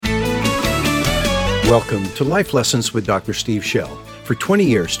Welcome to Life Lessons with Dr. Steve Shell. For 20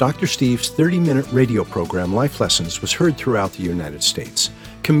 years, Dr. Steve's 30-minute radio program, Life Lessons, was heard throughout the United States.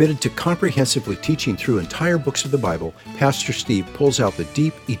 Committed to comprehensively teaching through entire books of the Bible, Pastor Steve pulls out the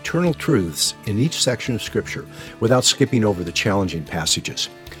deep, eternal truths in each section of Scripture without skipping over the challenging passages.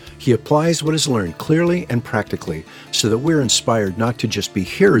 He applies what is learned clearly and practically so that we're inspired not to just be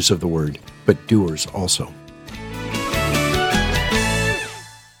hearers of the Word, but doers also.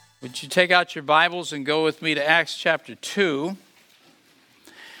 Would you take out your Bibles and go with me to Acts chapter 2?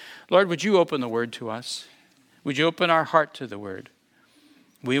 Lord, would you open the Word to us? Would you open our heart to the Word?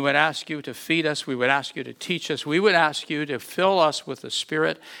 We would ask you to feed us. We would ask you to teach us. We would ask you to fill us with the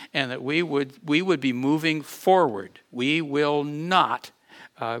Spirit, and that we would be moving forward. We will not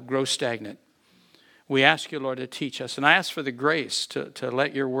grow stagnant. We ask you, Lord, to teach us. And I ask for the grace to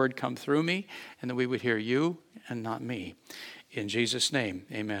let your word come through me, and that we would hear you and not me. In Jesus' name,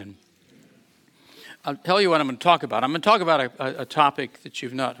 amen. I'll tell you what I'm going to talk about. I'm going to talk about a topic that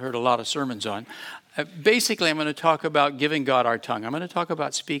you've not heard a lot of sermons on. Basically, I'm going to talk about giving God our tongue. I'm going to talk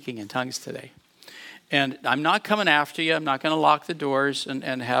about speaking in tongues today. And I'm not coming after you. I'm not going to lock the doors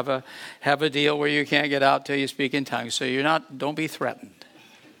and have a deal where you can't get out till you speak in tongues. So don't be threatened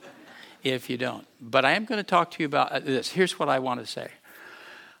if you don't. But I am going to talk to you about this. Here's what I want to say.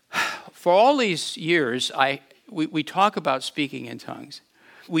 For all these years, we talk about speaking in tongues.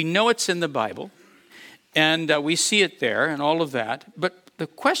 We know it's in the Bible, and we see it there and all of that. But the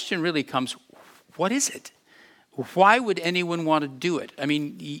question really comes, what is it? Why would anyone want to do it? I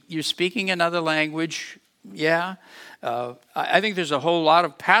mean, you're speaking another language, yeah. I think there's a whole lot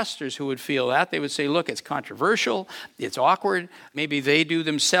of pastors who would feel that. They would say, look, it's controversial, it's awkward. Maybe they do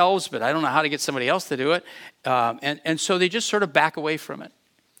themselves, but I don't know how to get somebody else to do it. And so they just sort of back away from it.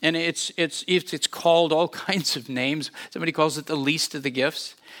 And it's called all kinds of names. Somebody calls it the least of the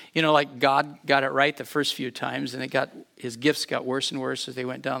gifts. You know, like God got it right the first few times, and his gifts got worse and worse as they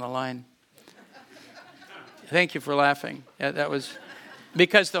went down the line. Thank you for laughing. That was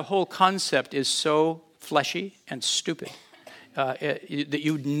because the whole concept is so fleshy and stupid that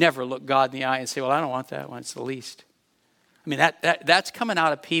you'd never look God in the eye and say, well, I don't want that one. It's the least. I mean, that's coming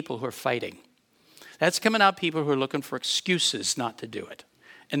out of people who are fighting. That's coming out of people who are looking for excuses not to do it.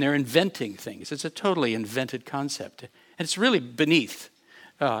 And they're inventing things. It's a totally invented concept. And it's really beneath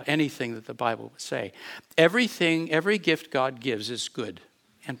anything that the Bible would say. Every gift God gives is good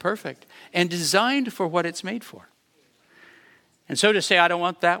and perfect and designed for what it's made for. And so to say, I don't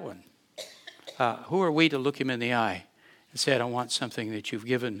want that one. Who are we to look him in the eye and say, I don't want something that you've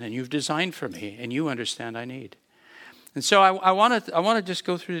given and you've designed for me and you understand I need. And so I want to just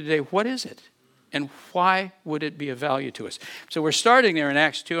go through today, what is it? And why would it be of value to us? So we're starting there in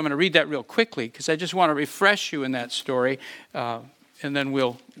Acts 2. I'm going to read that real quickly because I just want to refresh you in that story, and then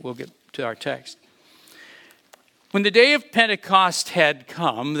we'll get to our text. When the day of Pentecost had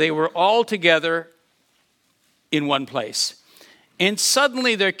come, they were all together in one place. And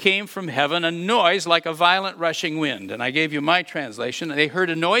suddenly there came from heaven a noise like a violent rushing wind. And I gave you my translation. They heard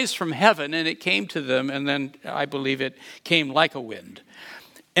a noise from heaven, and it came to them, and then I believe it came like a wind.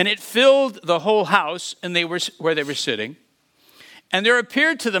 And it filled the whole house where they were sitting. And there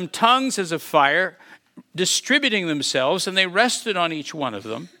appeared to them tongues as of fire, distributing themselves, and they rested on each one of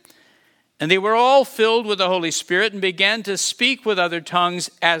them. And they were all filled with the Holy Spirit and began to speak with other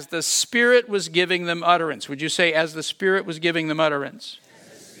tongues as the Spirit was giving them utterance. Would you say, as the Spirit was giving them utterance?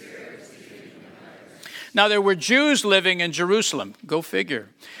 Now there were Jews living in Jerusalem. Go figure.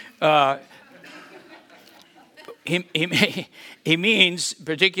 He means,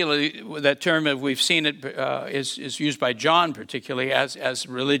 particularly that term, we've seen it is used by John particularly as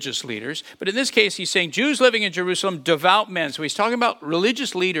religious leaders. But in this case, he's saying Jews living in Jerusalem, devout men. So he's talking about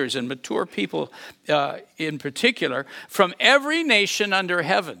religious leaders and mature people in particular from every nation under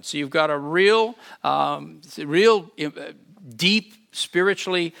heaven. So you've got a real deep,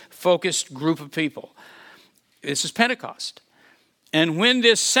 spiritually focused group of people. This is Pentecost. And when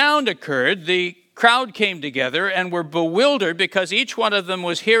this sound occurred, the crowd came together and were bewildered because each one of them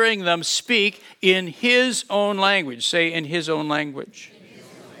was hearing them speak in his own language. Say, in his own language.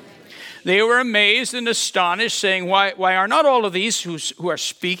 They were amazed and astonished, saying, why are not all of these who are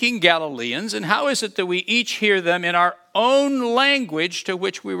speaking Galileans? And how is it that we each hear them in our own language to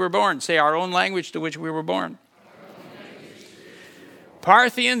which we were born? Say, our own language to which we were born.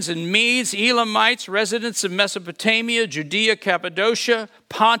 Parthians and Medes, Elamites, residents of Mesopotamia, Judea, Cappadocia,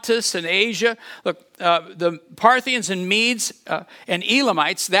 Pontus, and Asia. Look, the Parthians and Medes and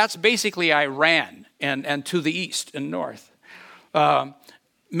Elamites, that's basically Iran and to the east and north.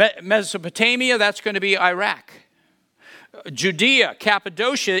 Mesopotamia, that's going to be Iraq. Judea,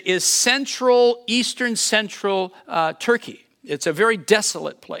 Cappadocia is eastern central Turkey. It's a very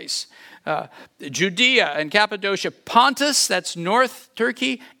desolate place. Judea and Cappadocia, Pontus, that's north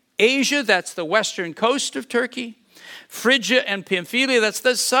Turkey. Asia, that's the western coast of Turkey. Phrygia and Pamphylia, that's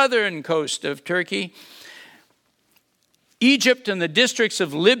the southern coast of Turkey. Egypt and the districts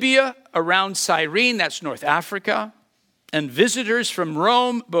of Libya around Cyrene, that's North Africa. And visitors from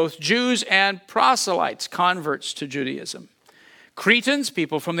Rome, both Jews and proselytes, converts to Judaism. Cretans,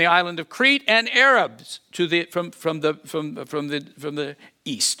 people from the island of Crete, and Arabs from the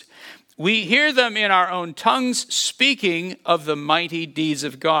east. We hear them in our own tongues speaking of the mighty deeds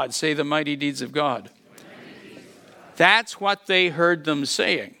of God. Say the mighty deeds of God. That's what they heard them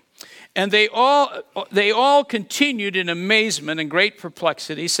saying. And they all continued in amazement and great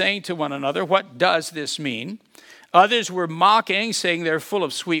perplexity, saying to one another, what does this mean? Others were mocking, saying they're full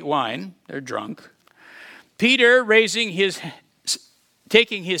of sweet wine. They're drunk. Peter,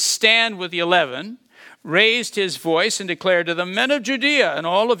 taking his stand with the 11, raised his voice and declared to them, men of Judea and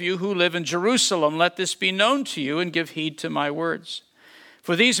all of you who live in Jerusalem, let this be known to you and give heed to my words.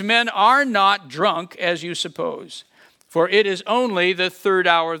 For these men are not drunk as you suppose, for it is only the 3rd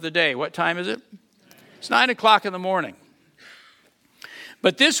hour of the day. What time is it? It's 9 o'clock in the morning.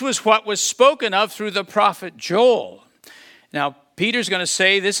 But this was what was spoken of through the prophet Joel. Now, Peter's going to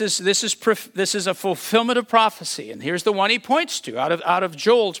say this is a fulfillment of prophecy. And here's the one he points to out of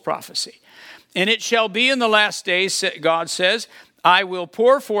Joel's prophecy. And it shall be in the last days, God says, I will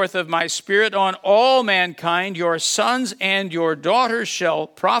pour forth of my spirit on all mankind. Your sons and your daughters shall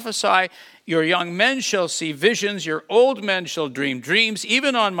prophesy. Your young men shall see visions. Your old men shall dream dreams.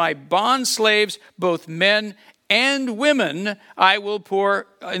 Even on my bondslaves, both men and women,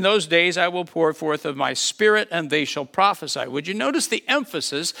 in those days I will pour forth of my spirit, and they shall prophesy. Would you notice the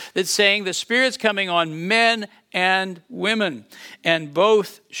emphasis that's saying the Spirit's coming on men and women, and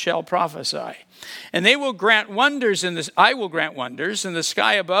both shall prophesy. And they will grant wonders I will grant wonders in the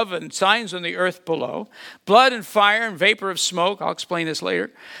sky above and signs on the earth below, blood and fire and vapor of smoke. I'll explain this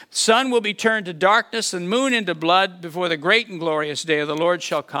later. Sun will be turned to darkness and moon into blood before the great and glorious day of the Lord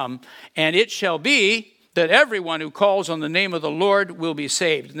shall come. And it shall be that everyone who calls on the name of the Lord will be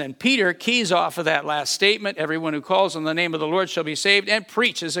saved. And then Peter keys off of that last statement, everyone who calls on the name of the Lord shall be saved, and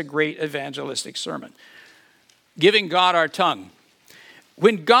preaches a great evangelistic sermon, giving God our tongue.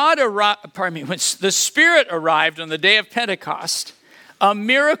 When the Spirit arrived on the day of Pentecost, a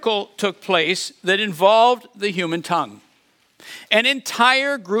miracle took place that involved the human tongue. An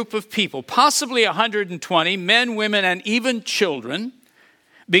entire group of people, possibly 120, men, women, and even children,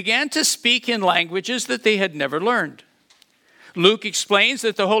 began to speak in languages that they had never learned. Luke explains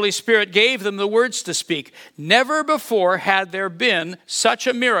that the Holy Spirit gave them the words to speak. Never before had there been such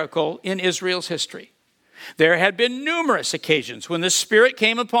a miracle in Israel's history. There had been numerous occasions when the Spirit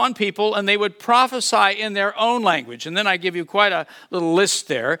came upon people and they would prophesy in their own language. And then I give you quite a little list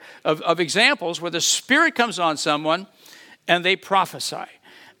there of examples where the Spirit comes on someone and they prophesy.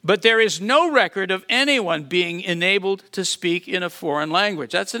 But there is no record of anyone being enabled to speak in a foreign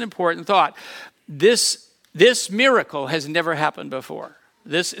language. That's an important thought. This miracle has never happened before.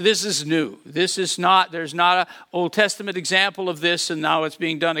 This is new. There's not an Old Testament example of this and now it's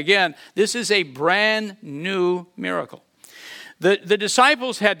being done again. This is a brand new miracle. The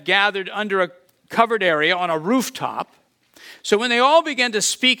disciples had gathered under a covered area on a rooftop. So when they all began to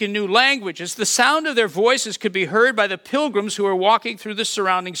speak in new languages, the sound of their voices could be heard by the pilgrims who were walking through the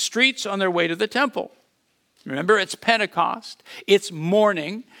surrounding streets on their way to the temple. Remember, it's Pentecost. It's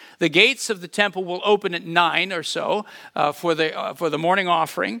morning. The gates of the temple will open at 9 or so for the morning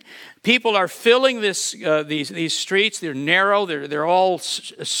offering. People are filling these streets. They're narrow. They're all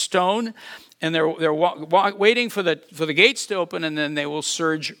stone, and they're waiting for the gates to open, and then they will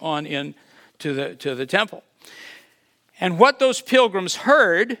surge on in to the temple. And what those pilgrims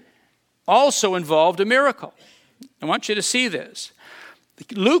heard also involved a miracle. I want you to see this.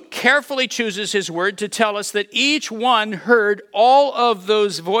 Luke carefully chooses his word to tell us that each one heard all of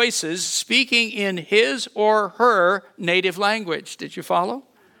those voices speaking in his or her native language. Did you follow?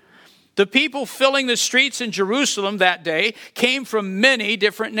 The people filling the streets in Jerusalem that day came from many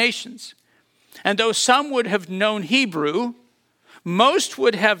different nations. And though some would have known Hebrew, most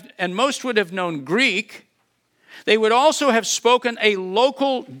would have known Greek, they would also have spoken a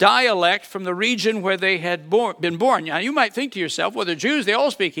local dialect from the region where they had been born. Now, you might think to yourself, well, they're Jews, they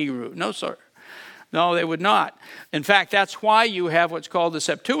all speak Hebrew. No, sir. No, they would not. In fact, that's why you have what's called the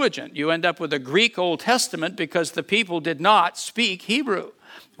Septuagint. You end up with a Greek Old Testament because the people did not speak Hebrew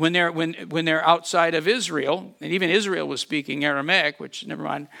when they're outside of Israel. And even Israel was speaking Aramaic, which, never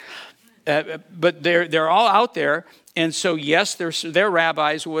mind. But they're all out there, And so, yes, their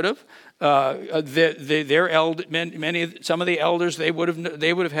rabbis would have. Some of the elders, they would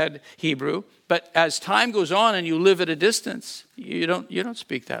have had Hebrew. But as time goes on and you live at a distance, you don't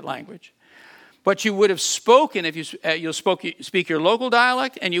speak that language. But you would have spoken, if you'll speak your local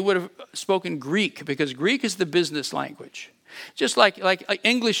dialect, and you would have spoken Greek, because Greek is the business language. Just like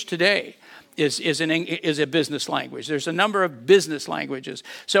English today is a business language. There's a number of business languages.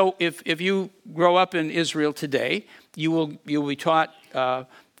 So if you grow up in Israel today, you'll be taught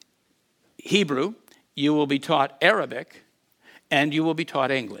Hebrew, you will be taught Arabic, and you will be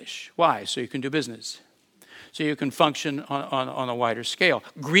taught English. Why? So you can do business. So you can function on a wider scale.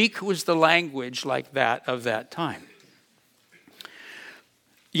 Greek was the language like that of that time.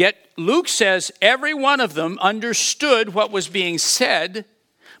 Yet Luke says every one of them understood what was being said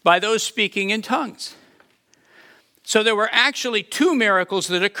by those speaking in tongues. So there were actually 2 miracles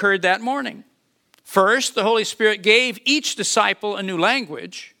that occurred that morning. First, the Holy Spirit gave each disciple a new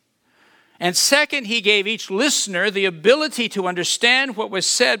language. And second, he gave each listener the ability to understand what was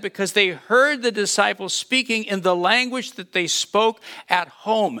said because they heard the disciples speaking in the language that they spoke at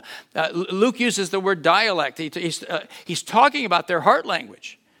home. Luke uses the word dialect. He's talking about their heart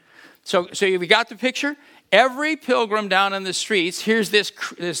language. So you got the picture? Every pilgrim down in the streets hears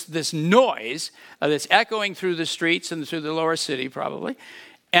this noise that's echoing through the streets and through the lower city probably.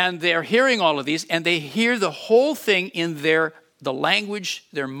 And they're hearing all of these, and they hear the whole thing in the language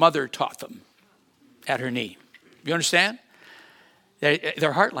their mother taught them at her knee. You understand?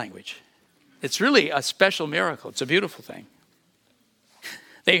 Their heart language. It's really a special miracle. It's a beautiful thing.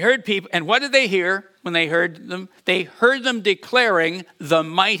 They heard people, and what did they hear when they heard them? They heard them declaring the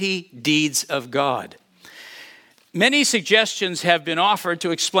mighty deeds of God. Many suggestions have been offered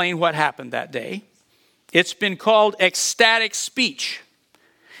to explain what happened that day. It's been called ecstatic speech,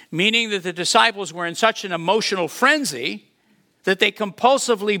 meaning that the disciples were in such an emotional frenzy that they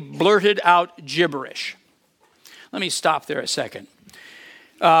compulsively blurted out gibberish. Let me stop there a second.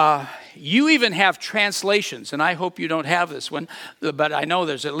 You even have translations, and I hope you don't have this one, but I know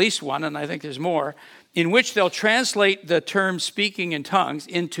there's at least one, and I think there's more, in which they'll translate the term speaking in tongues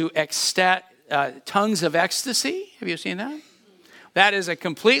into tongues of ecstasy. Have you seen that? That is a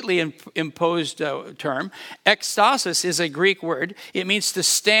completely imposed term. Ekstasis is a Greek word. It means to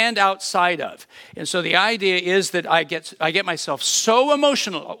stand outside of. And so the idea is that I get myself so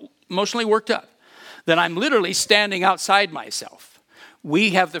emotionally worked up that I'm literally standing outside myself.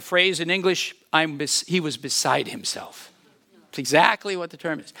 We have the phrase in English, he was beside himself. It's exactly what the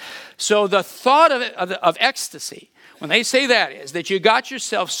term is. So the thought of ecstasy, when they say that, is that you got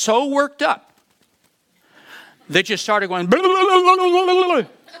yourself so worked up that you started going, blah, blah, blah, blah, blah, blah.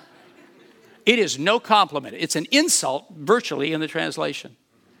 It is no compliment. It's an insult virtually in the translation.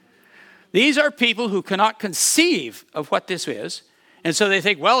 These are people who cannot conceive of what this is. And so they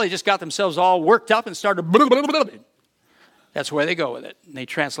think, well, they just got themselves all worked up and started blah, blah, blah, blah. That's where they go with it. And they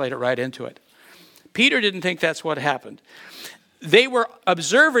translate it right into it. Peter didn't think that's what happened. There were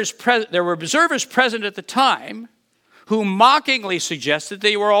observers present at the time who mockingly suggested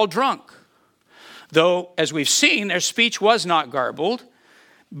they were all drunk. Though, as we've seen, their speech was not garbled,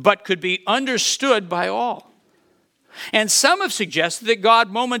 but could be understood by all. And some have suggested that God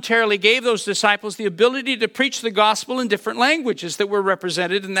momentarily gave those disciples the ability to preach the gospel in different languages that were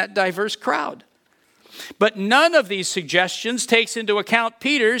represented in that diverse crowd. But none of these suggestions takes into account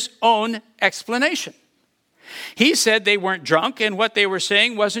Peter's own explanation. He said they weren't drunk and what they were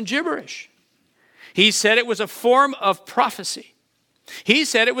saying wasn't gibberish. He said it was a form of prophecy. He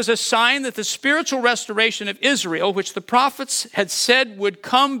said it was a sign that the spiritual restoration of Israel, which the prophets had said would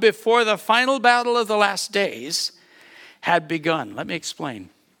come before the final battle of the last days, had begun. Let me explain.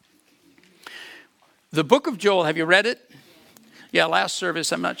 The book of Joel, have you read it? Yeah, last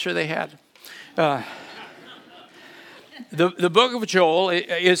service, I'm not sure they had. The book of Joel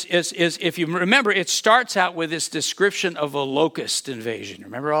is, if you remember, it starts out with this description of a locust invasion.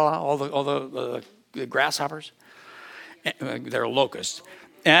 Remember all the grasshoppers? They're locusts.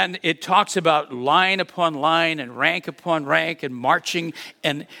 And it talks about line upon line and rank upon rank and marching.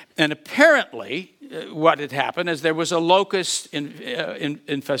 And apparently what had happened is there was a locust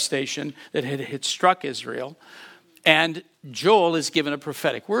infestation that had struck Israel. And Joel is given a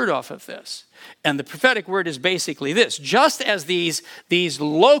prophetic word off of this. And the prophetic word is basically this. Just as these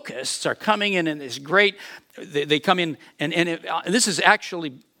locusts are coming in this great, they come in, and this is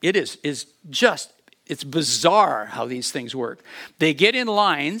actually, it's bizarre how these things work. They get in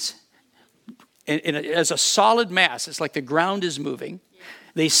lines as a solid mass. It's like the ground is moving.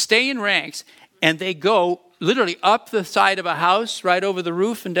 They stay in ranks, and they go literally up the side of a house, right over the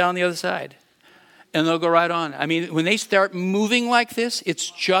roof, and down the other side. And they'll go right on. I mean, when they start moving like this,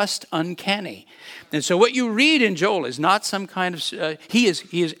 it's just uncanny. And so what you read in Joel is not some kind of, he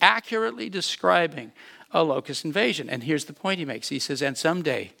is accurately describing a locust invasion. And here's the point he makes. He says, and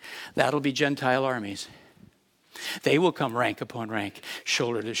someday that'll be Gentile armies. They will come rank upon rank,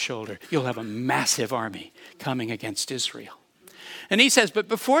 shoulder to shoulder. You'll have a massive army coming against Israel. And he says, but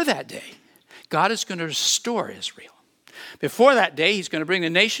before that day, God is going to restore Israel. Before that day, he's going to bring the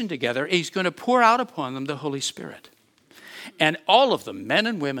nation together. He's going to pour out upon them the Holy Spirit. And all of them, men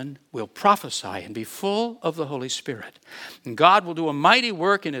and women, will prophesy and be full of the Holy Spirit. And God will do a mighty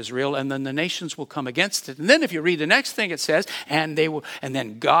work in Israel, and then the nations will come against it. And then if you read the next thing, it says, and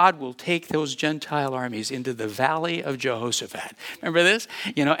then God will take those Gentile armies into the valley of Jehoshaphat. Remember this?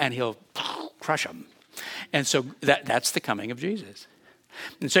 And he'll crush them. And so that's the coming of Jesus.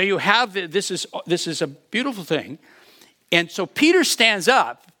 And so you have, this is a beautiful thing. And so Peter stands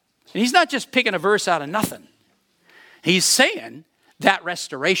up, and he's not just picking a verse out of nothing. He's saying that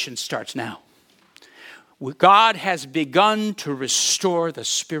restoration starts now. God has begun to restore the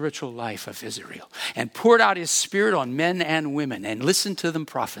spiritual life of Israel and poured out his Spirit on men and women, and listened to them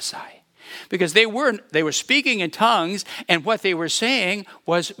prophesy. Because they were speaking in tongues, and what they were saying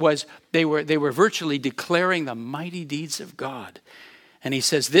was they were virtually declaring the mighty deeds of God. And he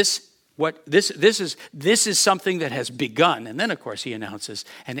says this is something that has begun. And then, of course, he announces,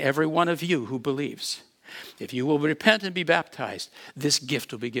 and every one of you who believes, if you will repent and be baptized, this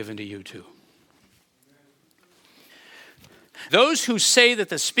gift will be given to you too. Those who say that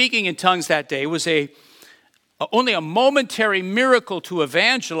the speaking in tongues that day was only a momentary miracle to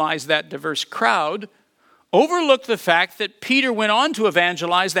evangelize that diverse crowd overlook the fact that Peter went on to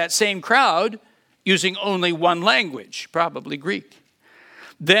evangelize that same crowd using only one language, probably Greek.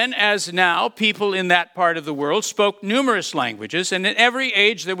 Then, as now, people in that part of the world spoke numerous languages, and in every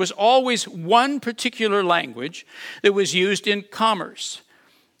age there was always one particular language that was used in commerce.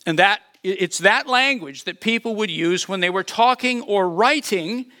 And it's that language that people would use when they were talking or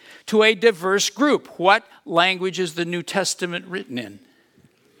writing to a diverse group. What language is the New Testament written in?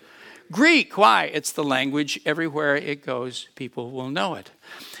 Greek. Why? It's the language everywhere it goes, people will know it.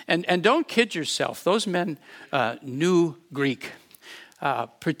 And don't kid yourself. Those men knew Greek.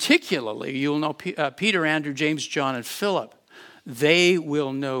 Particularly, you'll know Peter, Andrew, James, John, and Philip. They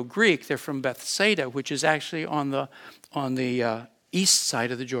will know Greek. They're from Bethsaida, which is actually on the east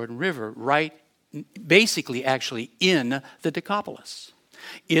side of the Jordan River, right, basically actually in the Decapolis,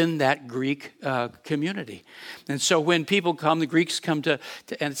 in that Greek community. And so when people come, the Greeks come to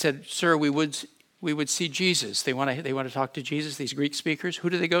and said, "Sir, we would see Jesus." They want to talk to Jesus. These Greek speakers. Who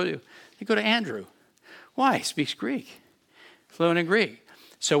do they go to? They go to Andrew. Why? He speaks Greek. Fluent in Greek.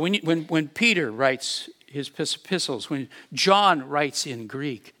 So when Peter writes his epistles, when John writes in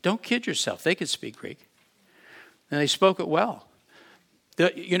Greek, don't kid yourself. They could speak Greek. And they spoke it well.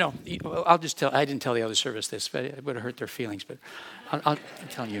 I'll just tell, I didn't tell the other service this, but it would have hurt their feelings, but I'll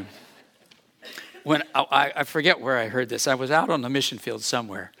tell you. When I forget where I heard this. I was out on the mission field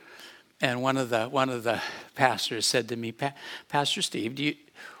somewhere, and one of the pastors said to me, Pastor Steve,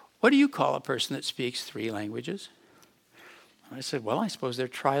 what do you call a person that speaks 3 languages? I said, well, I suppose they're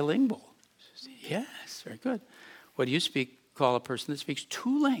trilingual. Said, yes, very good. What do you call a person that speaks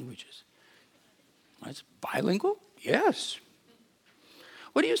 2 languages? I said, bilingual? Yes.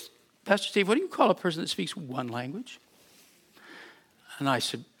 Pastor Steve, what do you call a person that speaks 1 language? And I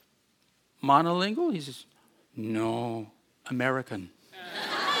said, monolingual? He says, no, American.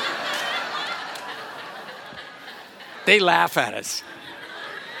 They laugh at us.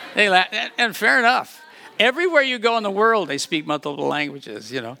 They laugh, and fair enough. Everywhere you go in the world, they speak multiple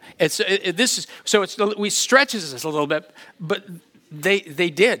languages. We stretches this a little bit, but they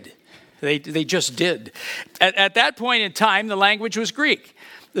did. They just did. At that point in time, the language was Greek.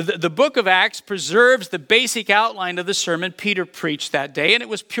 The book of Acts preserves the basic outline of the sermon Peter preached that day, and it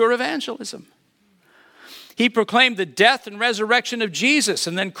was pure evangelism. He proclaimed the death and resurrection of Jesus,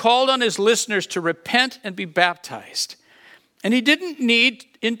 and then called on his listeners to repent and be baptized. And he didn't need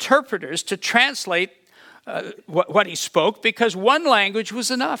interpreters to translate what he spoke, because one language was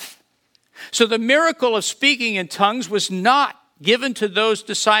enough. So the miracle of speaking in tongues was not given to those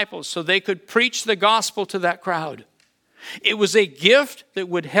disciples so they could preach the gospel to that crowd. It was a gift that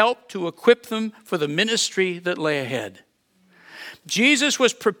would help to equip them for the ministry that lay ahead. Jesus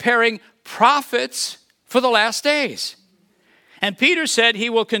was preparing prophets for the last days. And Peter said he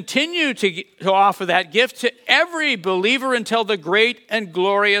will continue to offer that gift to every believer until the great and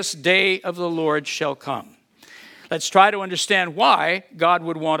glorious day of the Lord shall come. Let's try to understand why God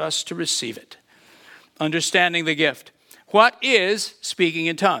would want us to receive it. Understanding the gift. What is speaking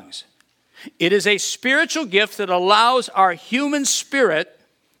in tongues? It is a spiritual gift that allows our human spirit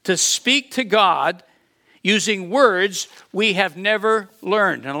to speak to God using words we have never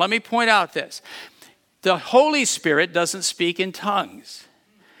learned. And let me point out this. The Holy Spirit doesn't speak in tongues.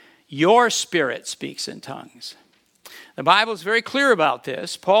 Your spirit speaks in tongues. The Bible is very clear about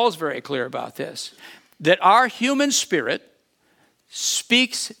this. Paul's very clear about this. That our human spirit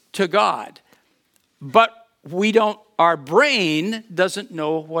speaks to God. But our brain doesn't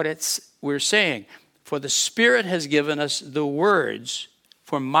know what we're saying. For the Spirit has given us the words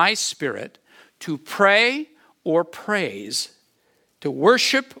for my spirit to pray or praise, to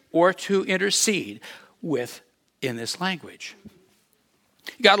worship or to intercede with in this language.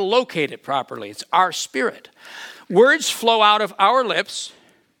 You got to locate it properly. It's our spirit. Words flow out of our lips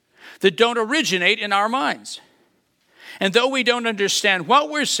that don't originate in our minds. And though we don't understand what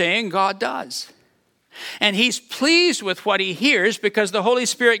we're saying, God does. And he's pleased with what he hears because the Holy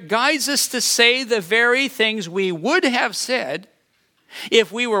Spirit guides us to say the very things we would have said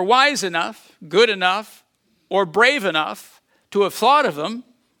if we were wise enough, good enough, or brave enough to have thought of them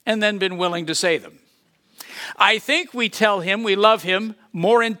and then been willing to say them. I think we tell him we love him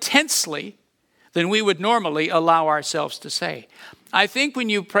more intensely than we would normally allow ourselves to say. I think when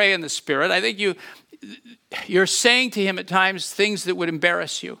you pray in the Spirit, I think you're saying to him at times things that would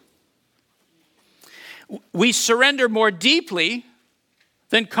embarrass you. We surrender more deeply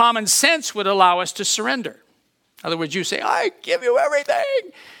than common sense would allow us to surrender. In other words, you say, I give you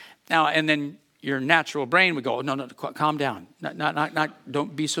everything. Now, and then your natural brain would go, no, calm down.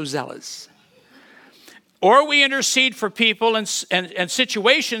 Don't be so zealous. Or we intercede for people and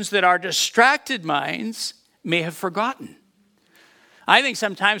situations that our distracted minds may have forgotten. I think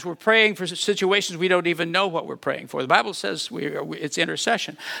sometimes we're praying for situations we don't even know what we're praying for. The Bible says it's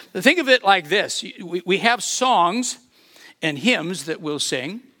intercession. Think of it like this. We have songs and hymns that we'll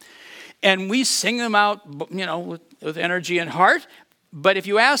sing, and we sing them out, with energy and heart. But if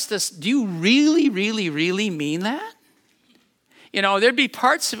you asked us, do you really, really, really mean that? There'd be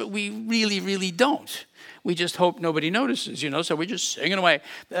parts of it we really, really don't. We just hope nobody notices, so we're just singing away.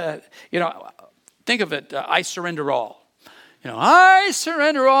 Think of it, I surrender all. I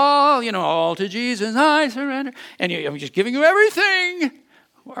surrender all, all to Jesus, I surrender. And I'm just giving you everything.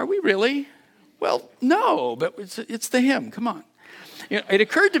 Are we really? Well, no, but it's the hymn. Come on. It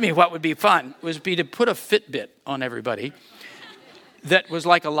occurred to me what would be fun was to put a Fitbit on everybody that was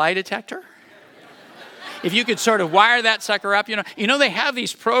like a lie detector. If you could sort of wire that sucker up, they have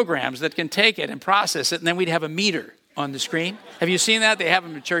these programs that can take it and process it, and then we'd have a meter on the screen. Have you seen that? They have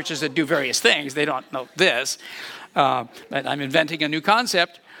them in churches that do various things. They don't know this. But I'm inventing a new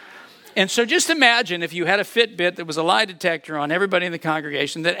concept. And so just imagine if you had a Fitbit that was a lie detector on everybody in the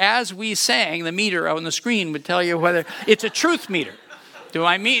congregation, that as we sang, the meter on the screen would tell you whether it's a truth meter. Do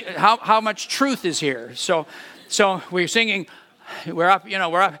I mean how much truth is here? So we're singing, we're up.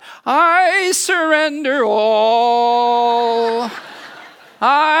 I surrender all.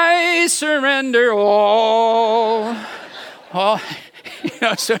 I surrender all.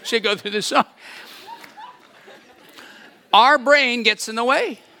 So she go through the song. Our brain gets in the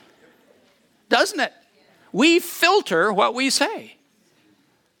way, doesn't it? We filter what we say.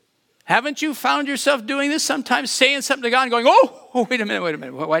 Haven't you found yourself doing this sometimes, saying something to God and going, oh, wait a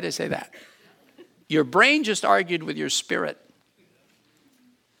minute. Why did I say that? Your brain just argued with your spirit.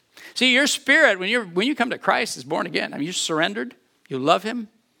 See, your spirit, when you come to Christ, is born again. You're surrendered. You love him.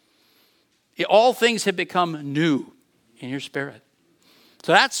 All things have become new in your spirit.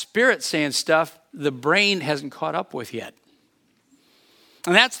 So that spirit saying stuff the brain hasn't caught up with yet.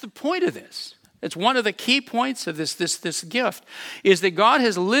 And that's the point of this. It's one of the key points of this gift, is that God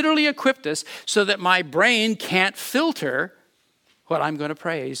has literally equipped us so that my brain can't filter what I'm going to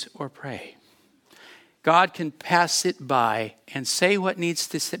praise or pray. God can pass it by and say what needs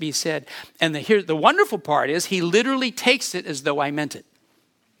to be said. And the wonderful part is he literally takes it as though I meant it.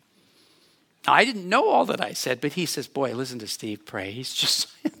 Now, I didn't know all that I said, but he says, boy, listen to Steve pray. He's just,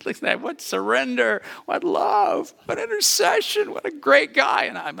 look at that, what surrender, what love, what intercession, what a great guy.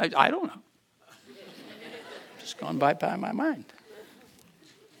 And I don't know. Just gone by my mind.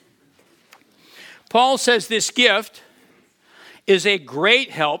 Paul says this gift is a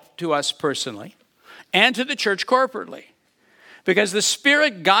great help to us personally and to the church corporately, because the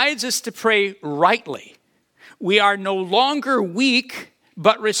Spirit guides us to pray rightly. We are no longer weak,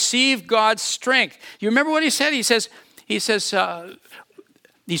 but receive God's strength. You remember what he said? He says,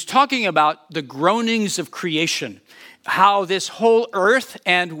 he's talking about the groanings of creation, how this whole earth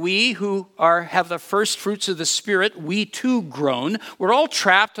and we who have the first fruits of the Spirit, we too groan. We're all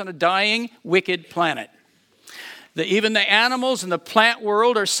trapped on a dying, wicked planet. Even the animals and the plant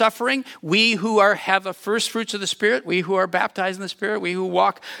world are suffering. We who have the first fruits of the Spirit, we who are baptized in the Spirit, we who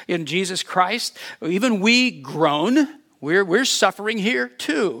walk in Jesus Christ, even we groan. We're suffering here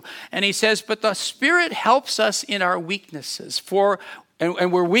too. And he says, but the Spirit helps us in our weaknesses.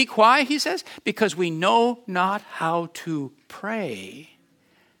 And we're weak, why, he says? Because we know not how to pray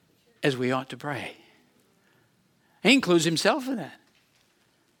as we ought to pray. He includes himself in that.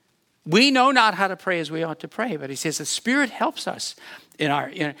 We know not how to pray as we ought to pray, but he says the Spirit helps us in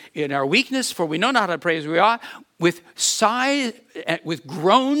our weakness, for we know not how to pray as we ought, with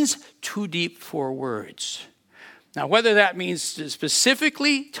groans too deep for words. Now, whether that means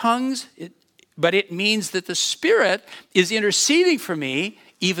specifically tongues, but it means that the Spirit is interceding for me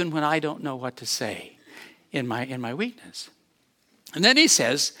even when I don't know what to say in my weakness. And then he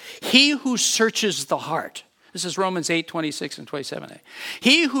says, he who searches the heart. This is Romans 8, 26 and 27a.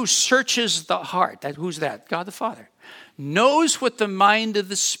 He who searches the heart, who's that? God the Father, knows what the mind of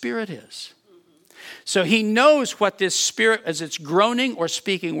the Spirit is. So he knows what this Spirit, as it's groaning or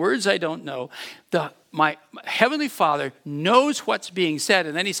speaking words I don't know, my Heavenly Father knows what's being said.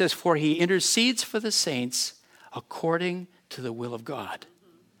 And then he says, for he intercedes for the saints according to the will of God.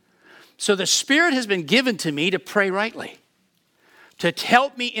 So the Spirit has been given to me to pray rightly, to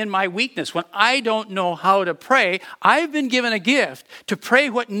help me in my weakness. When I don't know how to pray, I've been given a gift to pray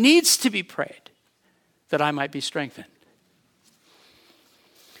what needs to be prayed, that I might be strengthened.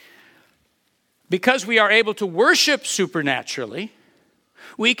 Because we are able to worship supernaturally,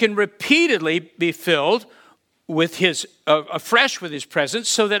 we can repeatedly be filled with afresh with his presence,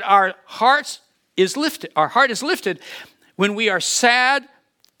 so that our heart is lifted when we are sad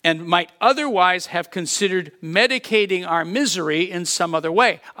and might otherwise have considered medicating our misery in some other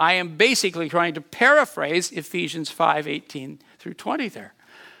way. I am basically trying to paraphrase Ephesians 5, 18 through 20 there.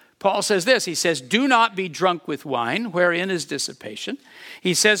 Paul says this, he says, do not be drunk with wine, wherein is dissipation.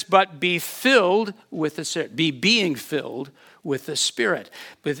 He says, but be filled with the Spirit, being filled with the Spirit,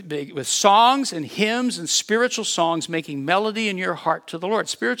 with songs and hymns and spiritual songs, making melody in your heart to the Lord.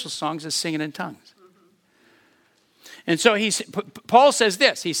 Spiritual songs is singing in tongues. And so Paul says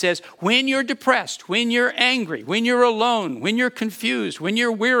this, he says, when you're depressed, when you're angry, when you're alone, when you're confused, when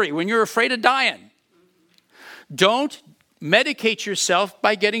you're weary, when you're afraid of dying, don't medicate yourself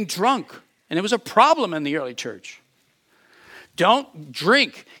by getting drunk. And it was a problem in the early church. Don't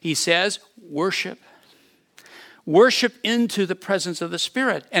drink, he says, worship. Worship into the presence of the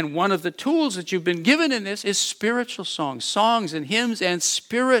Spirit. And one of the tools that you've been given in this is spiritual songs and hymns and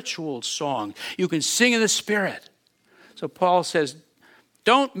spiritual songs. You can sing in the Spirit. So Paul says,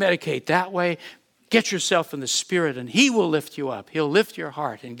 don't medicate that way. Get yourself in the Spirit and he will lift you up. He'll lift your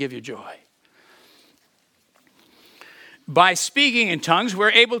heart and give you joy. By speaking in tongues,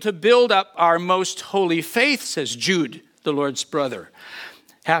 we're able to build up our most holy faith, says Jude, the Lord's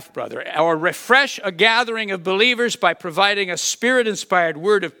half-brother, or refresh a gathering of believers by providing a Spirit-inspired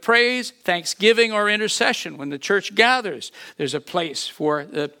word of praise, thanksgiving, or intercession. When the church gathers, there's a place for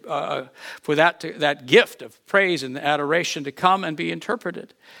that gift of praise and adoration to come and be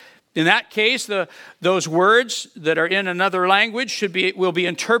interpreted. In that case, those words that are in another language will be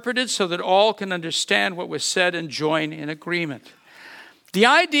interpreted so that all can understand what was said and join in agreement. The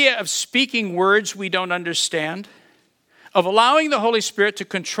idea of speaking words we don't understand, of allowing the Holy Spirit to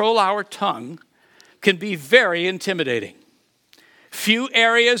control our tongue, can be very intimidating. Few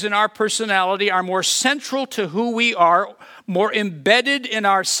areas in our personality are more central to who we are, more embedded in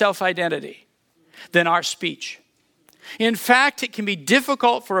our self-identity than our speech. In fact, it can be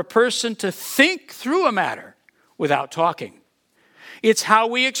difficult for a person to think through a matter without talking. It's how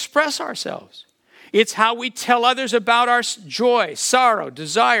we express ourselves. It's how we tell others about our joy, sorrow,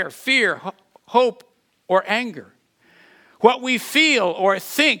 desire, fear, hope, or anger. What we feel or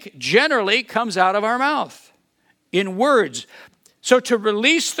think generally comes out of our mouth in words. So to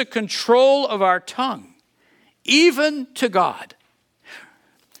release the control of our tongue, even to God,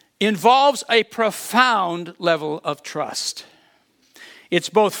 involves a profound level of trust. It's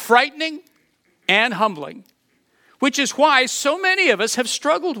both frightening and humbling, which is why so many of us have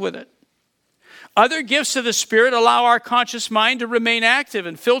struggled with it. Other gifts of the Spirit allow our conscious mind to remain active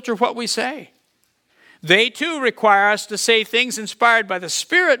and filter what we say. They too require us to say things inspired by the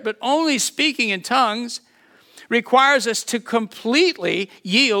Spirit, but only speaking in tongues requires us to completely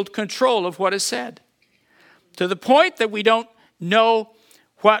yield control of what is said, to the point that we don't know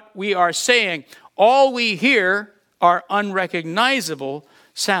what we are saying. All we hear are unrecognizable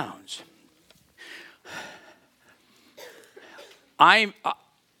sounds. At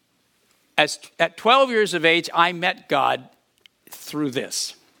 12 years of age, I met God through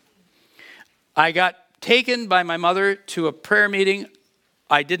this. I got taken by my mother to a prayer meeting.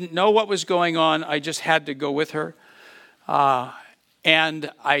 I didn't know what was going on. I just had to go with her. And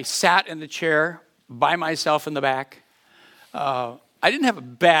I sat in the chair by myself in the back. I didn't have a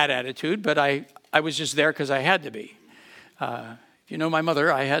bad attitude, but I was just there because I had to be. If you know my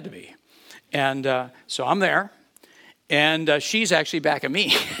mother, I had to be. And so I'm there. And she's actually back at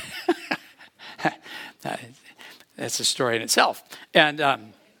me. That's a story in itself.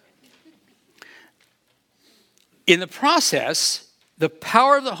 And in the process, the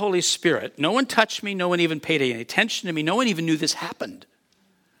power of the Holy Spirit, no one touched me, no one even paid any attention to me, no one even knew this happened.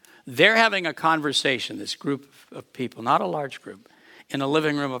 They're having a conversation, this group of people, not a large group, in a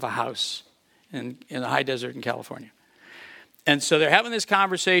living room of a house in the high desert in California. And so they're having this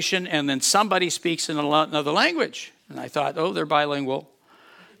conversation, and then somebody speaks in another language. And I thought, oh, they're bilingual.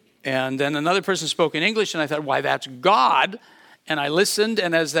 And then another person spoke in English, and I thought, why, that's God. And I listened,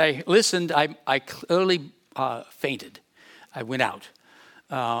 and as I listened, I clearly fainted. I went out.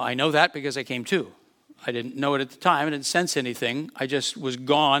 I know that because I came to. I didn't know it at the time. I didn't sense anything. I just was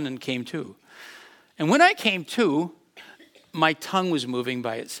gone and came to. And when I came to, my tongue was moving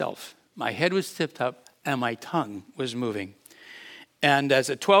by itself. My head was tipped up, and my tongue was moving. And as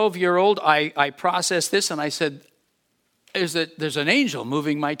a 12-year-old, I processed this, and I said, there's an angel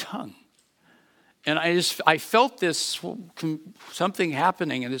moving my tongue. And I felt this, something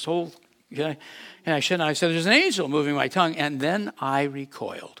happening, and this whole, and I said, there's an angel moving my tongue. And then I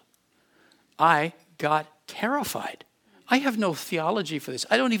recoiled. I got terrified. I have no theology for this.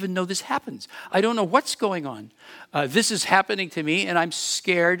 I don't even know this happens. I don't know what's going on. This is happening to me, and I'm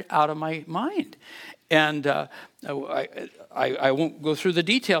scared out of my mind. And I won't go through the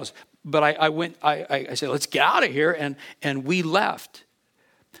details, but I said, let's get out of here, and we left.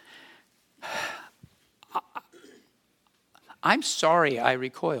 I'm sorry I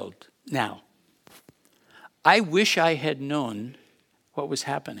recoiled now. I wish I had known what was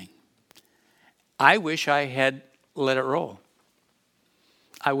happening. I wish I had let it roll.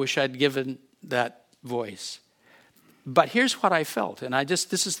 I wish I'd given that voice. But here's what I felt, and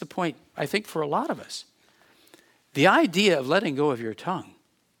this is the point, I think, for a lot of us. The idea of letting go of your tongue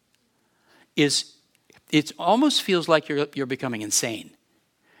it almost feels like you're becoming insane.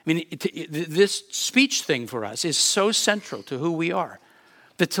 I mean, this speech thing for us is so central to who we are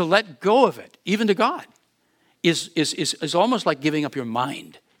that to let go of it, even to God, is almost like giving up your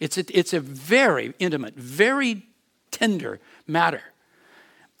mind. It's a very intimate, very tender matter.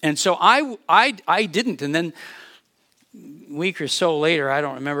 And so I didn't. And then a week or so later, I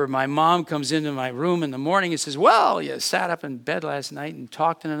don't remember, my mom comes into my room in the morning and says, well, you sat up in bed last night and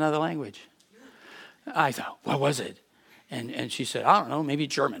talked in another language. I thought, what was it? And she said, I don't know, maybe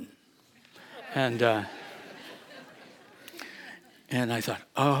German. And I thought,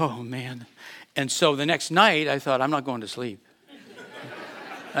 oh, man. And so the next night, I thought, I'm not going to sleep.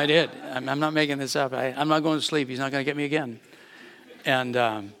 I did. I'm not making this up. I'm not going to sleep. He's not going to get me again. And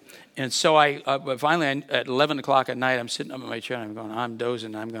so I finally, at 11 o'clock at night, I'm sitting up in my chair, and I'm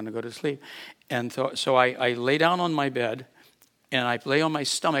dozing, I'm going to go to sleep. And so I lay down on my bed, and I lay on my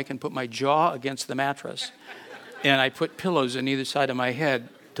stomach and put my jaw against the mattress. And I put pillows on either side of my head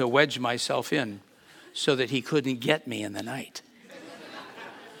to wedge myself in so that he couldn't get me in the night.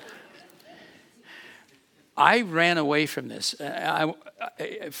 I ran away from this.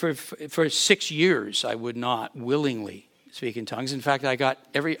 For 6 years, I would not willingly speak in tongues. In fact,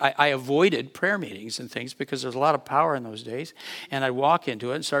 I avoided prayer meetings and things because there's a lot of power in those days. And I'd walk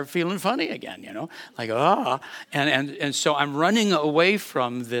into it and start feeling funny again, like, And so I'm running away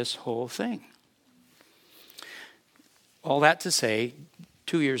from this whole thing. All that to say,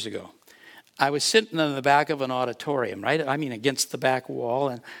 2 years ago, I was sitting in the back of an auditorium, right? I mean, against the back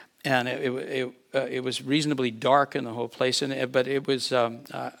wall, and it was reasonably dark in the whole place, but it was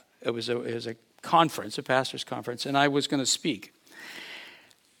a conference, a pastor's conference, and I was going to speak.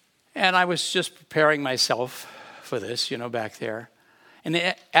 And I was just preparing myself for this, back there.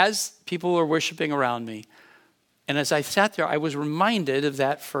 And as people were worshiping around me, and as I sat there, I was reminded of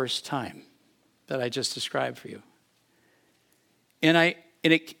that first time that I just described for you. And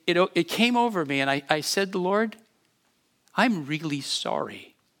it came over me, and I said, Lord, I'm really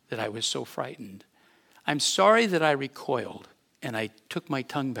sorry that I was so frightened. I'm sorry that I recoiled, and I took my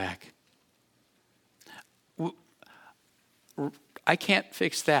tongue back. I can't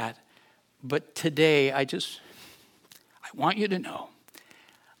fix that, but today I want you to know,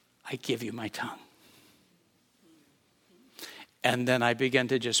 I give you my tongue. And then I began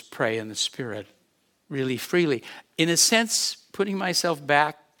to just pray in the Spirit really freely. In a sense, putting myself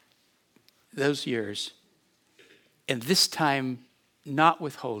back those years, and this time not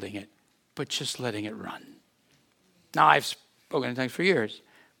withholding it, but just letting it run. Now, I've spoken in tongues for years,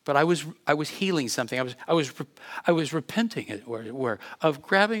 but I was healing something. I was repenting, as it were, of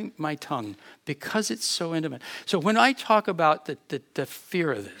grabbing my tongue because it's so intimate. So when I talk about the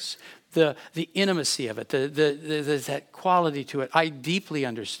fear of this, the intimacy of it, that quality to it, I deeply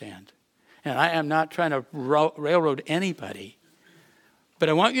understand. And I am not trying to railroad anybody, but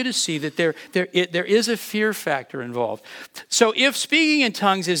I want you to see that there is a fear factor involved. So if speaking in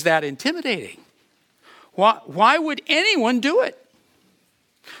tongues is that intimidating, why would anyone do it?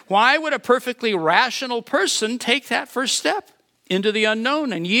 Why would a perfectly rational person take that first step into the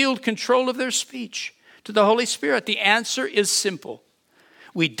unknown and yield control of their speech to the Holy Spirit? The answer is simple.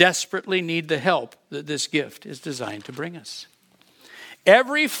 We desperately need the help that this gift is designed to bring us.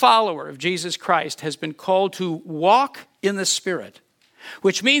 Every follower of Jesus Christ has been called to walk in the Spirit,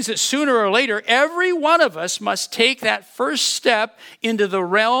 which means that sooner or later, every one of us must take that first step into the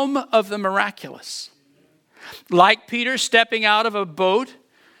realm of the miraculous. Like Peter stepping out of a boat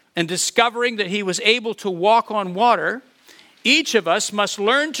and discovering that he was able to walk on water, each of us must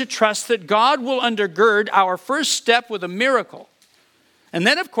learn to trust that God will undergird our first step with a miracle. And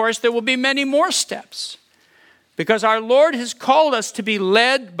then, of course, there will be many more steps, because our Lord has called us to be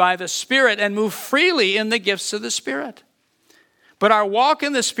led by the Spirit and move freely in the gifts of the Spirit. But our walk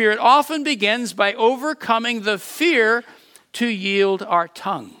in the Spirit often begins by overcoming the fear to yield our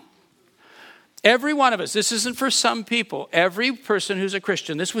tongue. Every one of us, this isn't for some people, every person who's a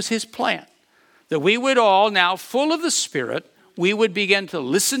Christian, this was his plan, that we would all now, full of the Spirit, we would begin to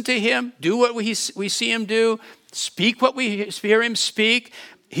listen to him, do what we see him do, speak what we hear him speak.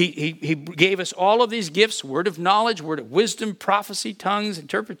 He gave us all of these gifts: word of knowledge, word of wisdom, prophecy, tongues,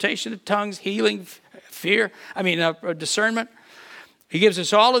 interpretation of tongues, healing, discernment. He gives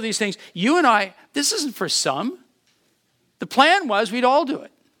us all of these things. You and I, this isn't for some. The plan was we'd all do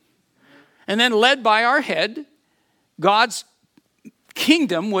it. And then, led by our head, God's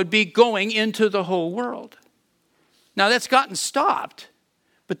kingdom would be going into the whole world. Now, that's gotten stopped,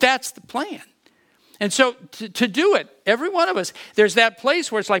 but that's the plan. And so to do it, every one of us, there's that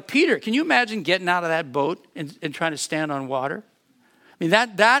place where it's like Peter. Can you imagine getting out of that boat and trying to stand on water? I mean,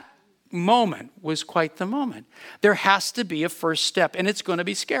 that moment was quite the moment. There has to be a first step, and it's going to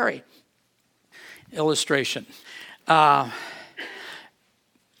be scary. Illustration. My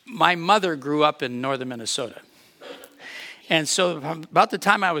mother grew up in northern Minnesota. And so about the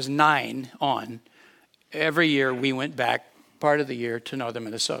time I was 9 on, every year we went back part of the year to northern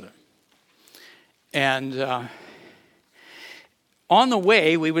Minnesota. And on the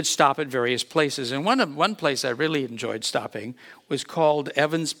way, we would stop at various places. And one place I really enjoyed stopping was called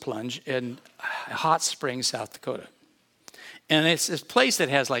Evans Plunge in Hot Springs, South Dakota. And it's this place that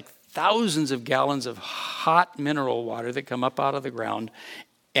has like thousands of gallons of hot mineral water that come up out of the ground.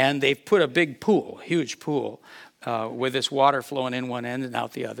 And they've put a big pool, huge pool, with this water flowing in one end and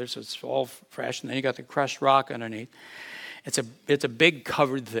out the other. So it's all fresh. And then you got the crushed rock underneath. It's a big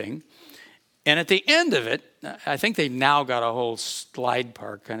covered thing. And at the end of it, I think they've now got a whole slide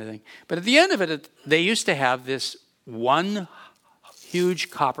park kind of thing. But at the end of it, they used to have this one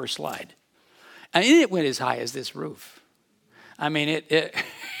huge copper slide. And it went as high as this roof. I mean, it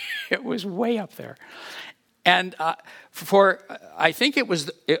was way up there. And I think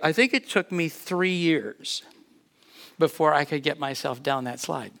it took me 3 years before I could get myself down that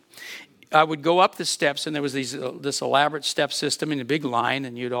slide. I would go up the steps, and there was this elaborate step system in a big line,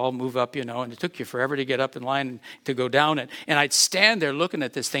 and you'd all move up, and it took you forever to get up in line and to go down it. And I'd stand there looking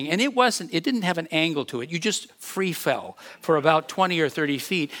at this thing, and it didn't have an angle to it. You just free fell for about 20 or 30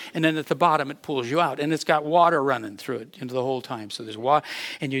 feet, and then at the bottom it pulls you out, and it's got water running through it into the whole time. So there's water,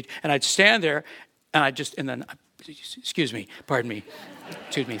 and I'd stand there, and excuse me,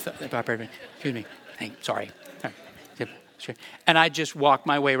 sorry. And I just walked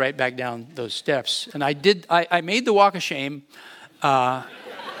my way right back down those steps. And I made the walk of shame, I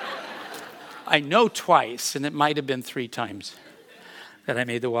know twice, and it might have been 3 times that I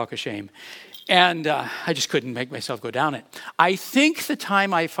made the walk of shame. And I just couldn't make myself go down it. I think the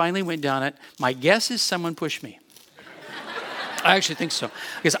time I finally went down it, my guess is someone pushed me. I actually think so.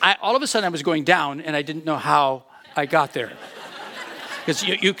 Because all of a sudden I was going down, and I didn't know how I got there. Because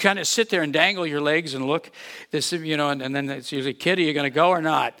you kind of sit there and dangle your legs and look, and then it's usually, kid, are you going to go or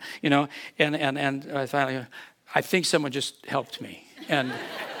not? And finally, I think someone just helped me. And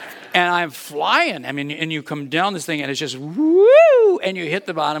I'm flying. I mean, and you come down this thing, and it's just woo, and you hit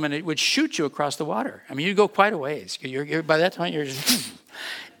the bottom, and it would shoot you across the water. I mean, you go quite a ways. By that time, you're just,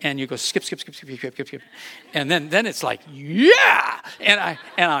 and you go skip. And then it's like, yeah! And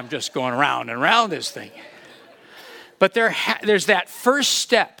I'm just going around and around this thing. But there's that first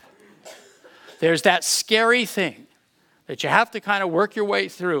step There's that scary thing that you have to kind of work your way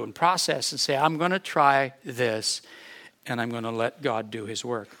through and process and say, I'm going to try this, and I'm going to let God do his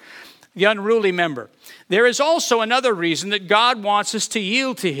work. The unruly member. There is also another reason that God wants us to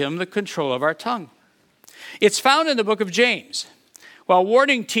yield to him the control of our tongue. It's found in the book of James. While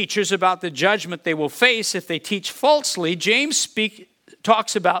warning teachers about the judgment they will face if they teach falsely, James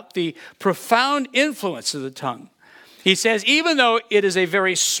talks about the profound influence of the tongue. He says, even though it is a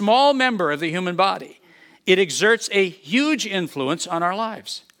very small member of the human body, it exerts a huge influence on our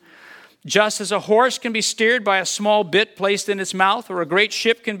lives. Just as a horse can be steered by a small bit placed in its mouth, or a great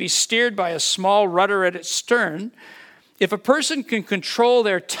ship can be steered by a small rudder at its stern, if a person can control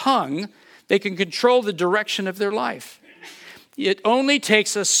their tongue, they can control the direction of their life. It only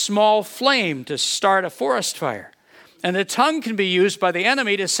takes a small flame to start a forest fire, and the tongue can be used by the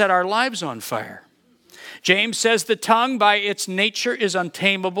enemy to set our lives on fire. James says the tongue by its nature is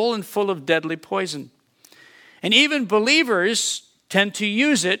untamable and full of deadly poison. And even believers tend to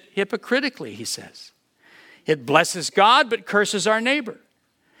use it hypocritically, he says. It blesses God but curses our neighbor.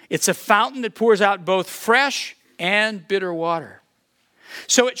 It's a fountain that pours out both fresh and bitter water.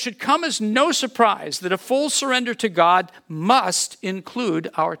 So it should come as no surprise that a full surrender to God must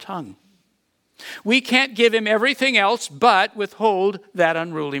include our tongue. We can't give him everything else but withhold that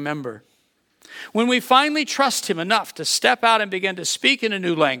unruly member. When we finally trust him enough to step out and begin to speak in a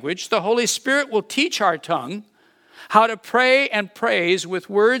new language, the Holy Spirit will teach our tongue how to pray and praise with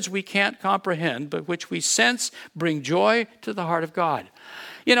words we can't comprehend, but which we sense bring joy to the heart of God.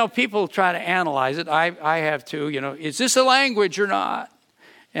 You know, people try to analyze it. I have too. You know, is this a language or not?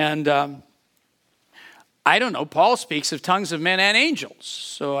 And I don't know. Paul speaks of tongues of men and angels,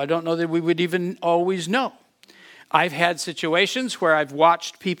 so I don't know that we would even always know. I've had situations where I've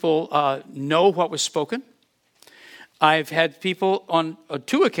watched people know what was spoken. I've had people on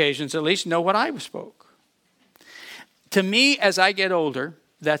 2 occasions at least know what I spoke. To me, as I get older,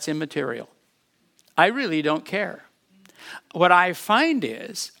 that's immaterial. I really don't care. What I find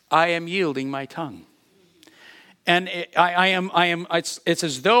is I am yielding my tongue. And it's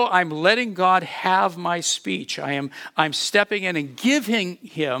as though I'm letting God have my speech. I'm stepping in and giving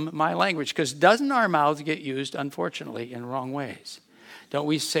him my language. Because doesn't our mouths get used, unfortunately, in wrong ways? Don't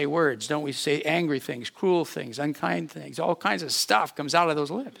we say words? Don't we say angry things, cruel things, unkind things? All kinds of stuff comes out of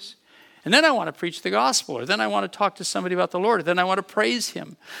those lips. And then I want to preach the gospel, or then I want to talk to somebody about the Lord, or then I want to praise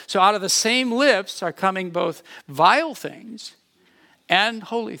him. So out of the same lips are coming both vile things and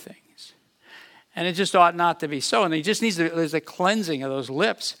holy things. And it just ought not to be so. And there's a cleansing of those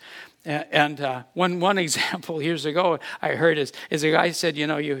lips. And one example years ago I heard is a guy said, you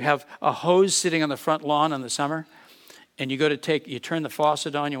know, you have a hose sitting on the front lawn in the summer, and you turn the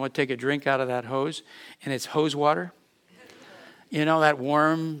faucet on, you want to take a drink out of that hose, and it's hose water. You know, that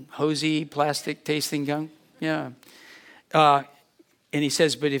warm, hosey, plastic tasting gunk? Yeah. And he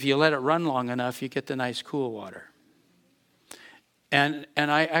says, but if you let it run long enough, you get the nice cool water. And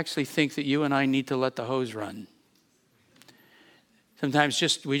I actually think that you and I need to let the hose run.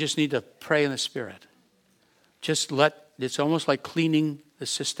 Sometimes we just need to pray in the Spirit. It's almost like cleaning the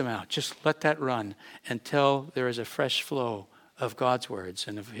system out. Just let that run until there is a fresh flow of God's words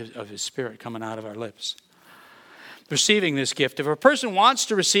and of his Spirit coming out of our lips. Receiving this gift. If a person wants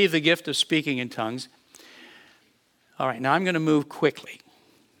to receive the gift of speaking in tongues, all right, now I'm going to move quickly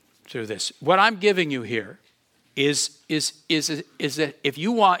through this. What I'm giving you here is that if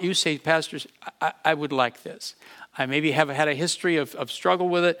you say, pastors, I would like this. I maybe have had a history of struggle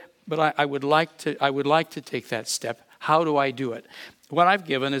with it, but I would like to take that step. How do I do it? What I've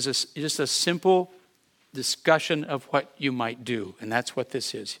given is just a simple discussion of what you might do, and that's what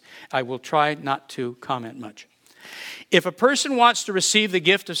this is. I will try not to comment much. If a person wants to receive the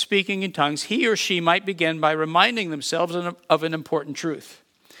gift of speaking in tongues, he or she might begin by reminding themselves of an important truth.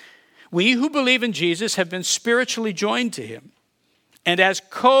 We who believe in Jesus have been spiritually joined to him, and as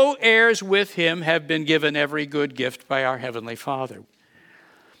co-heirs with him have been given every good gift by our Heavenly Father.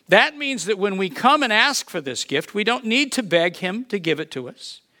 That means that when we come and ask for this gift, we don't need to beg him to give it to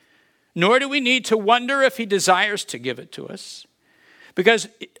us, nor do we need to wonder if he desires to give it to us. Because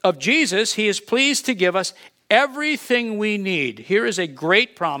of Jesus, he is pleased to give us everything we need. Here is a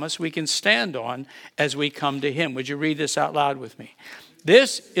great promise we can stand on as we come to him. Would you read this out loud with me?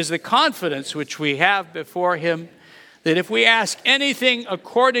 This is the confidence which we have before him, that if we ask anything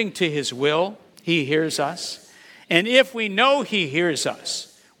according to his will, he hears us. And if we know he hears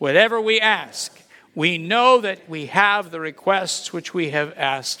us, whatever we ask, we know that we have the requests which we have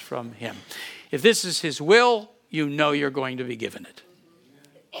asked from him. If this is his will, you know you're going to be given it.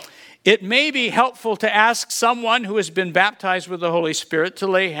 It may be helpful to ask someone who has been baptized with the Holy Spirit to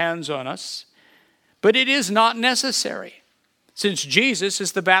lay hands on us But it is not necessary, since Jesus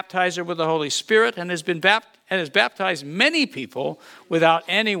is the baptizer with the Holy Spirit and has baptized many people without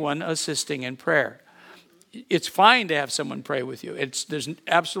anyone assisting in prayer. It's fine to have someone pray with you. There's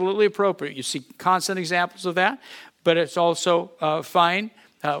absolutely appropriate. You see constant examples of that, but it's also fine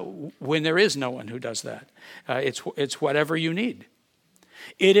when there is no one who does that. It's whatever you need.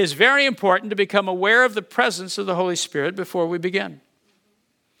 It is very important to become aware of the presence of the Holy Spirit before we begin.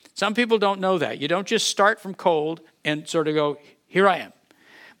 Some people don't know that. You don't just start from cold and sort of go, here I am.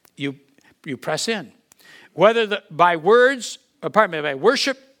 You press in. Whether by worship,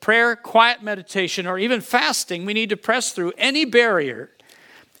 prayer, quiet meditation, or even fasting, we need to press through any barrier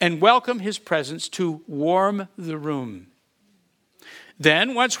and welcome his presence to warm the room.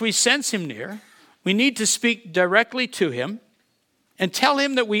 Then, once we sense him near, we need to speak directly to him and tell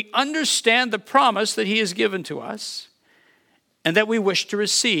him that we understand the promise that he has given to us and that we wish to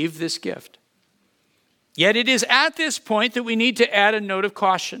receive this gift. Yet it is at this point that we need to add a note of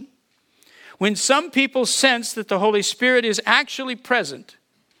caution. When some people sense that the Holy Spirit is actually present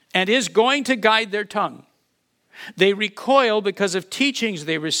and is going to guide their tongue, they recoil because of teachings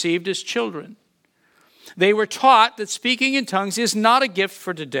they received as children. They were taught that speaking in tongues is not a gift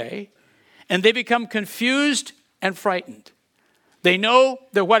for today, and they become confused and frightened. They know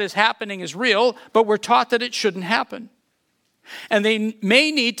that what is happening is real, but we're taught that it shouldn't happen. And they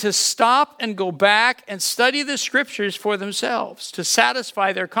may need to stop and go back and study the scriptures for themselves to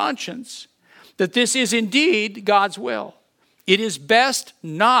satisfy their conscience that this is indeed God's will. It is best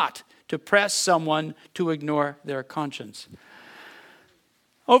not to press someone to ignore their conscience.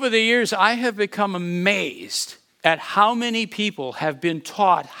 Over the years, I have become amazed at how many people have been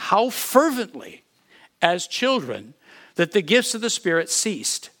taught how fervently as children that the gifts of the Spirit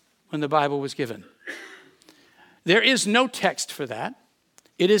ceased when the Bible was given. There is no text for that.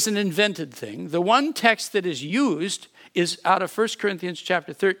 It is an invented thing. The one text that is used is out of 1 Corinthians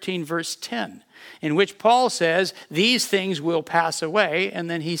chapter 13, verse 10, in which Paul says, these things will pass away, and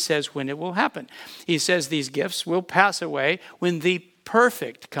then he says when it will happen. He says these gifts will pass away when the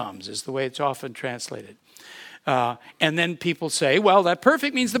perfect comes, is the way it's often translated. And then people say, well, that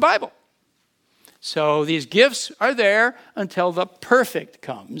perfect means the Bible. So these gifts are there until the perfect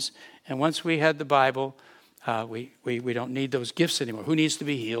comes. And once we had the Bible, we don't need those gifts anymore. Who needs to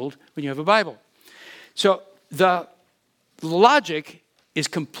be healed when you have a Bible? So the logic is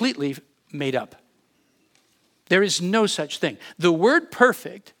completely made up. There is no such thing. The word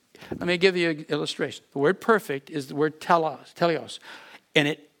perfect, let me give you an illustration. The word perfect is the word teleos.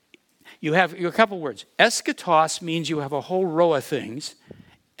 And you have a couple words. Eschatos means you have a whole row of things,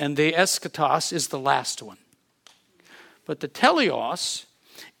 and the eschatos is the last one. But the teleos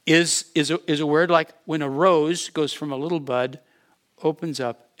is a word like when a rose goes from a little bud, opens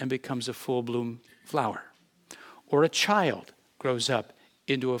up, and becomes a full-bloom flower. Or a child grows up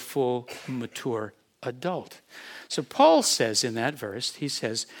into a full, mature adult. So Paul says in that verse, he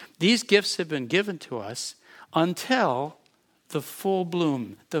says, these gifts have been given to us until the full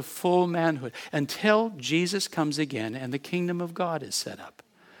bloom, the full manhood, until Jesus comes again and the kingdom of God is set up.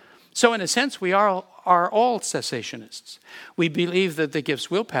 So in a sense, we are all cessationists. We believe that the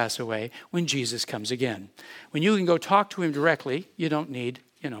gifts will pass away when Jesus comes again. When you can go talk to him directly, you don't need,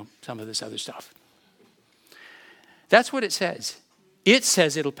 some of this other stuff. That's what it says. It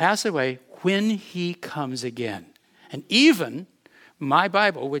says it'll pass away when he comes again. And even my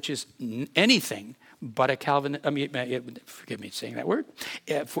Bible, which is anything but a forgive me saying that word.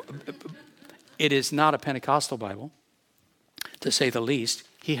 It is not a Pentecostal Bible, to say the least.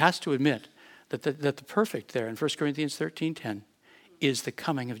 He has to admit that the perfect there in 1 Corinthians 13:10 is the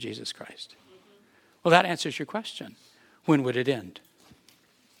coming of Jesus Christ. Well, that answers your question. When would it end?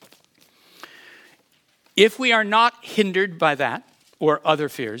 If we are not hindered by that or other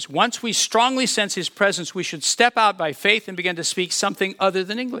fears, once we strongly sense his presence, we should step out by faith and begin to speak something other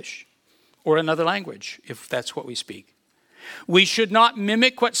than English or another language, if that's what we speak. We should not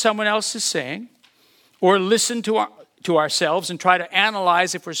mimic what someone else is saying or listen to ourselves and try to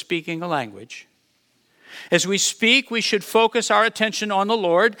analyze if we're speaking a language. As we speak, we should focus our attention on the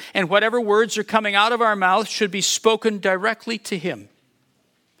Lord, and whatever words are coming out of our mouth should be spoken directly to him.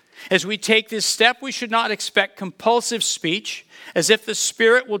 As we take this step, we should not expect compulsive speech, as if the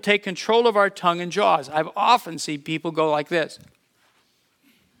Spirit will take control of our tongue and jaws. I've often seen people go like this,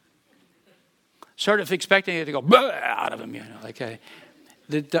 sort of expecting it to go out of them.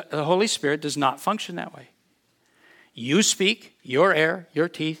 The Holy Spirit does not function that way. You speak, your air, your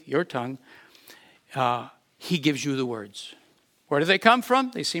teeth, your tongue. He gives you the words. Where do they come from?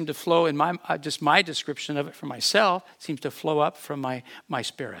 They seem to flow in my description of it for myself seems to flow up from my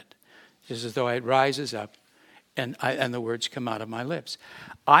spirit. just as though it rises up and the words come out of my lips.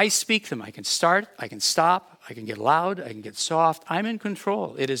 I speak them. I can start, I can stop, I can get loud, I can get soft. I'm in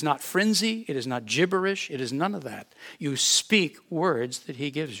control. It is not frenzy. It is not gibberish. It is none of that. You speak words that he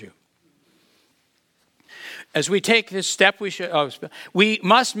gives you. As we take this step, we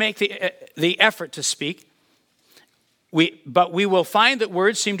must make the effort to speak. But we will find that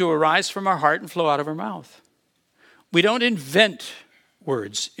words seem to arise from our heart and flow out of our mouth. We don't invent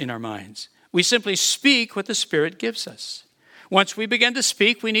words in our minds. We simply speak what the Spirit gives us. Once we begin to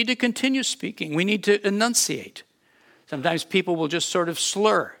speak, we need to continue speaking. We need to enunciate. Sometimes people will just sort of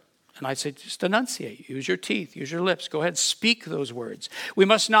slur. And I say, just enunciate. Use your teeth. Use your lips. Go ahead, speak those words. We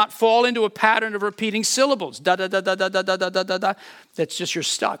must not fall into a pattern of repeating syllables. Da, da, da, da, da, da, da, da, da, da. That's just you're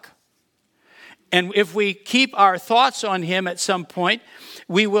stuck. And if we keep our thoughts on him at some point,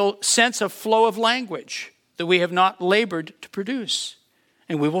 we will sense a flow of language that we have not labored to produce.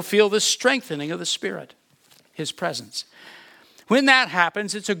 And we will feel the strengthening of the Spirit, his presence. When that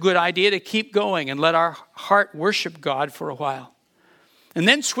happens, it's a good idea to keep going and let our heart worship God for a while. And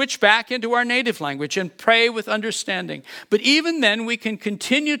then switch back into our native language and pray with understanding. But even then, we can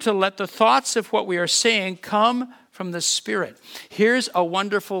continue to let the thoughts of what we are saying come from the Spirit. Here's a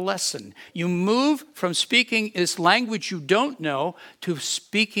wonderful lesson. You move from speaking this language you don't know to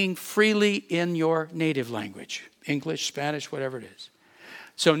speaking freely in your native language. English, Spanish, whatever it is.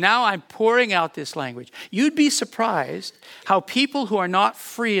 So now I'm pouring out this language. You'd be surprised how people who are not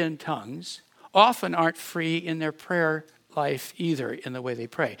free in tongues often aren't free in their prayer life either in the way they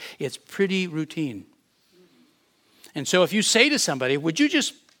pray. It's pretty routine. And so if you say to somebody, would you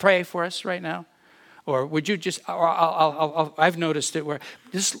just pray for us right now? Or would you just, I've noticed it where,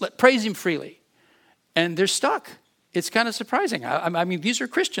 just praise him freely. And they're stuck. It's kind of surprising. I mean, these are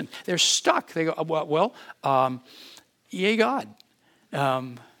Christians. They're stuck. They go, yay, God.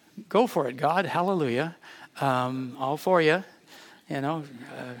 Go for it, God. Hallelujah. All for you.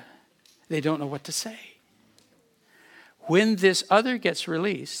 They don't know what to say. When this other gets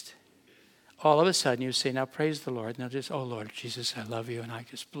released, all of a sudden you say, now praise the Lord. Now just, oh Lord Jesus, I love you and I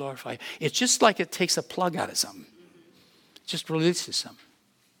just glorify you. It's just like it takes a plug out of something. It just releases something.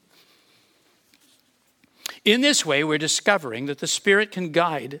 In this way, we're discovering that the Spirit can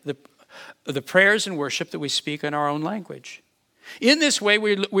guide the prayers and worship that we speak in our own language. In this way,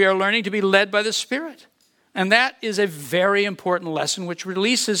 we are learning to be led by the Spirit. And that is a very important lesson which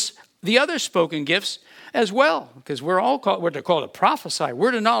releases the other spoken gifts as well, because we're called to prophesy,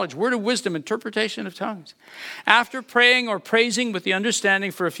 word of knowledge, word of wisdom, interpretation of tongues. After praying or praising with the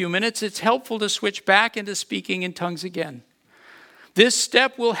understanding for a few minutes, it's helpful to switch back into speaking in tongues again. This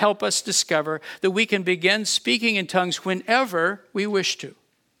step will help us discover that we can begin speaking in tongues whenever we wish to.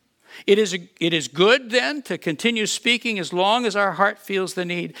 It is good then to continue speaking as long as our heart feels the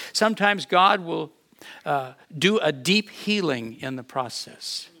need. Sometimes God will do a deep healing in the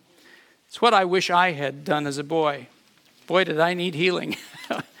process. It's what I wish I had done as a boy. Boy, did I need healing.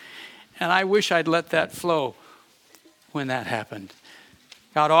 And I wish I'd let that flow when that happened.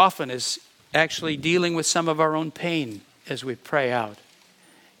 God often is actually dealing with some of our own pain as we pray out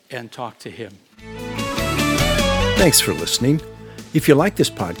and talk to him. Thanks for listening. If you like this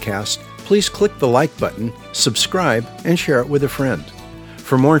podcast, please click the like button, subscribe, and share it with a friend.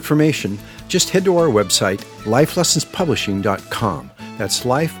 For more information, just head to our website, lifelessonspublishing.com. That's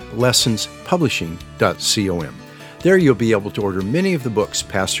lifelessonspublishing.com. There you'll be able to order many of the books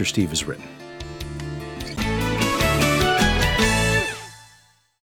Pastor Steve has written.